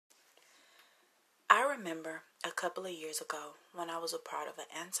I remember a couple of years ago when I was a part of an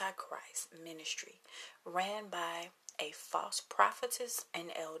antichrist ministry ran by a false prophetess and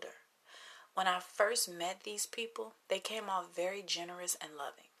elder. When I first met these people, they came off very generous and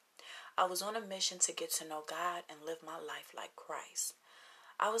loving. I was on a mission to get to know God and live my life like Christ.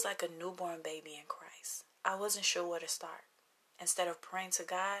 I was like a newborn baby in Christ. I wasn't sure where to start. Instead of praying to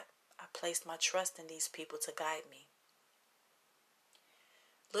God, I placed my trust in these people to guide me.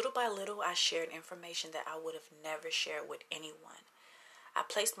 Little by little, I shared information that I would have never shared with anyone. I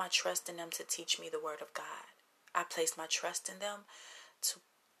placed my trust in them to teach me the Word of God. I placed my trust in them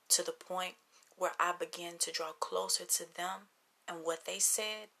to the point where I began to draw closer to them and what they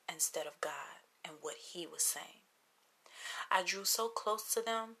said instead of God and what He was saying. I drew so close to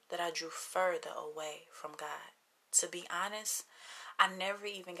them that I drew further away from God. To be honest, I never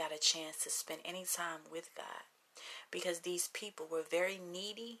even got a chance to spend any time with God because these people were very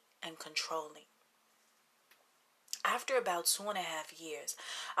needy and controlling. After about 2.5 years,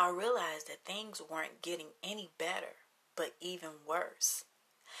 I realized that things weren't getting any better, but even worse.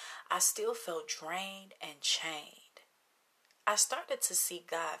 I still felt drained and chained. I started to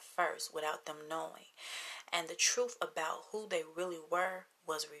seek God first without them knowing, and the truth about who they really were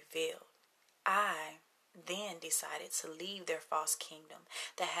was revealed. I then decided to leave their false kingdom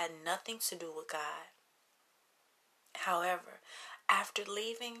that had nothing to do with God. However, after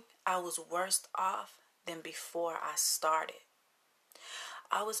leaving, I was worse off than before I started.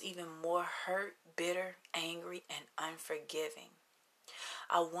 I was even more hurt, bitter, angry, and unforgiving.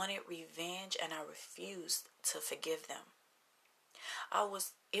 I wanted revenge and I refused to forgive them.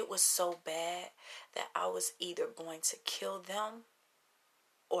 It was so bad that I was either going to kill them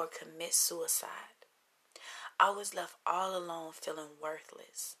or commit suicide. I was left all alone feeling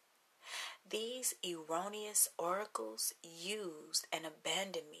worthless. These erroneous oracles used and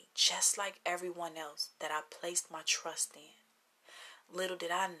abandoned me just like everyone else that I placed my trust in. Little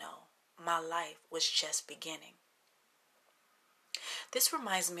did I know, my life was just beginning. This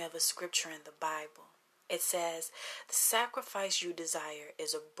reminds me of a scripture in the Bible. It says, "The sacrifice you desire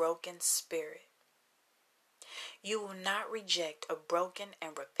is a broken spirit. You will not reject a broken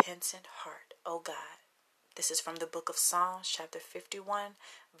and repentant heart, O God." This is from the book of Psalms, chapter 51,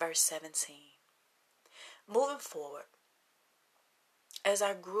 verse 17. Moving forward, as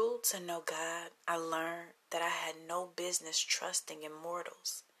I grew to know God, I learned that I had no business trusting in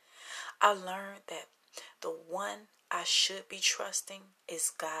mortals. I learned that the one I should be trusting is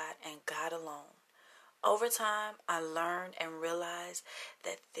God and God alone. Over time, I learned and realized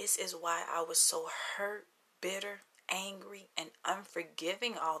that this is why I was so hurt, bitter, angry, and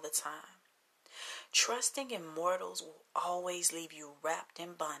unforgiving all the time. Trusting in mortals will always leave you wrapped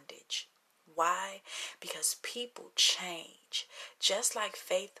in bondage. Why? Because people change. Just like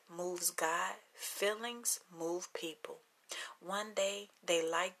faith moves God, feelings move people. One day they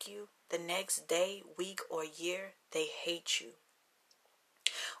like you, the next day, week, or year, they hate you.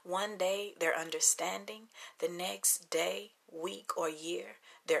 One day they're understanding, the next day, week, or year,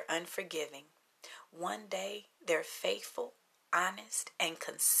 they're unforgiving. One day they're faithful, honest, and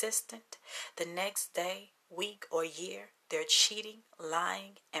consistent. The next day, week, or year, they're cheating,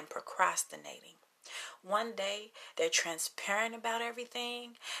 lying, and procrastinating. One day they're transparent about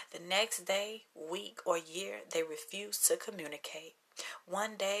everything. The next day, week, or year, they refuse to communicate.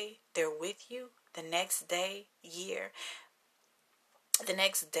 One day they're with you. The next day,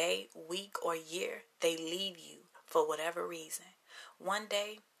 week, or year, they leave you for whatever reason. One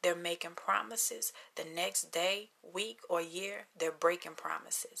day, they're making promises. The next day, week, or year, they're breaking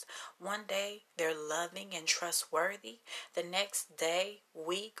promises. One day, they're loving and trustworthy. The next day,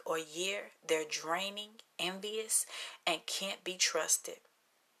 week, or year, they're draining, envious, and can't be trusted.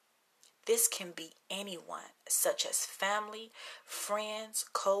 This can be anyone, such as family, friends,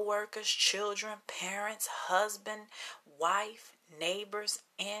 co-workers, children, parents, husband, wife, neighbors,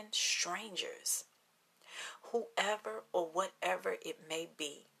 and strangers. Whoever or whatever it may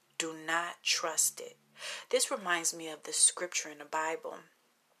be, do not trust it. This reminds me of the scripture in the Bible.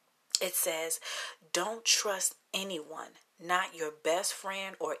 It says, "Don't trust anyone, not your best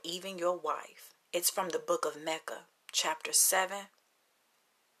friend or even your wife." It's from the book of Micah, chapter 7,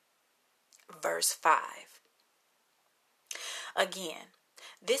 verse 5. Again,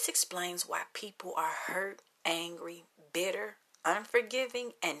 this explains why people are hurt, angry, bitter,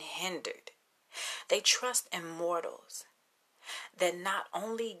 unforgiving, and hindered. They trust in mortals that not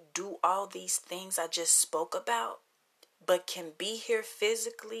only do all these things I just spoke about, but can be here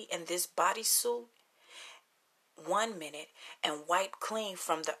physically in this bodysuit 1 minute and wipe clean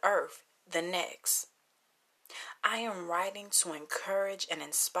from the earth the next. I am writing to encourage and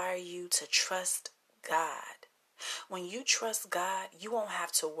inspire you to trust God. When you trust God, you won't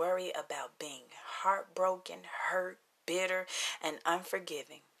have to worry about being heartbroken, hurt, bitter, and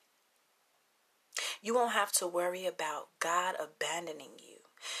unforgiving. You won't have to worry about God abandoning you.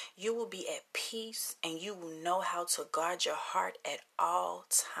 You will be at peace and you will know how to guard your heart at all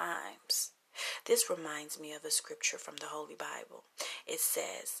times. This reminds me of a scripture from the Holy Bible. It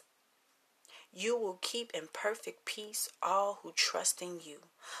says, "You will keep in perfect peace all who trust in you,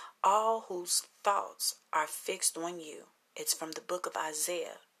 all whose thoughts are fixed on you." It's from the book of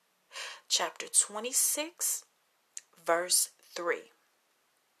Isaiah, chapter 26, verse 3.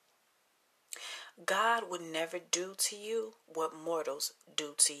 God would never do to you what mortals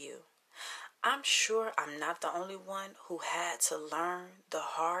do to you. I'm sure I'm not the only one who had to learn the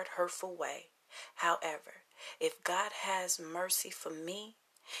hard, hurtful way. However, if God has mercy for me,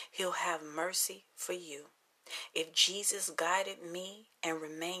 He'll have mercy for you. If Jesus guided me and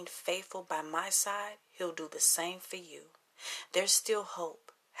remained faithful by my side, He'll do the same for you. There's still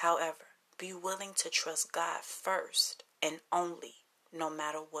hope. However, be willing to trust God first and only, no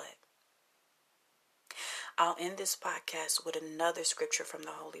matter what. I'll end this podcast with another scripture from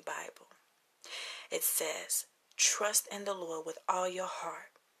the Holy Bible. It says, "Trust in the Lord with all your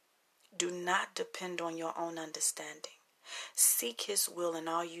heart. Do not depend on your own understanding. Seek His will in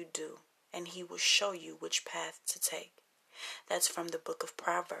all you do, and He will show you which path to take." That's from the book of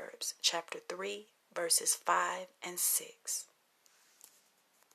Proverbs, chapter 3, verses 5 and 6.